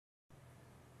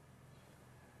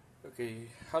Okay,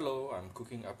 hello, I'm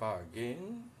Cooking Appa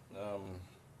again.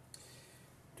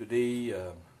 Today,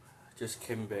 just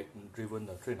came back, driven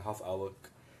a 3.5 hour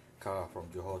car from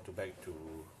Johor to back to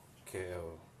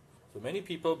KL. So many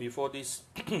people before this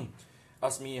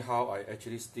asked me how I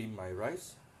actually steam my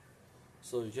rice.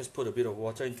 So you just put a bit of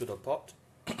water into the pot,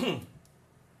 and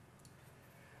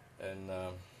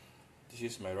this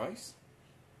is my rice.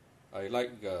 I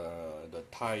like the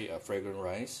Thai fragrant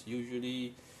rice.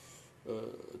 Usually,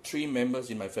 3 members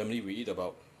in my family, we eat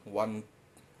about one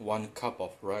cup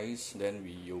of rice. Then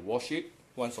we wash it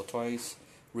once or twice,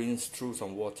 rinse through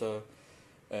some water,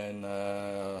 and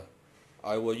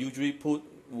I will usually put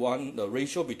the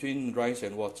ratio between rice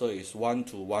and water is 1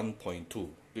 to 1.2.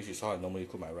 This is how I normally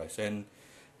cook my rice, and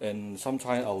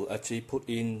sometimes I will actually put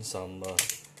in some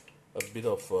a bit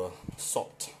of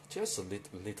salt, just a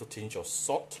little tinge of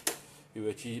salt. It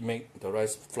will actually make the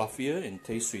rice fluffier and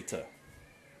taste sweeter.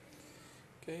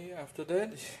 Okay, after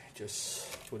that, just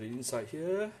put it inside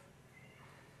here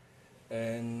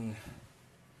and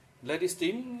let it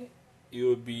steam. It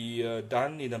will be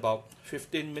done in about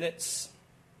 15 minutes.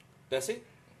 That's it.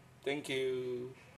 Thank you.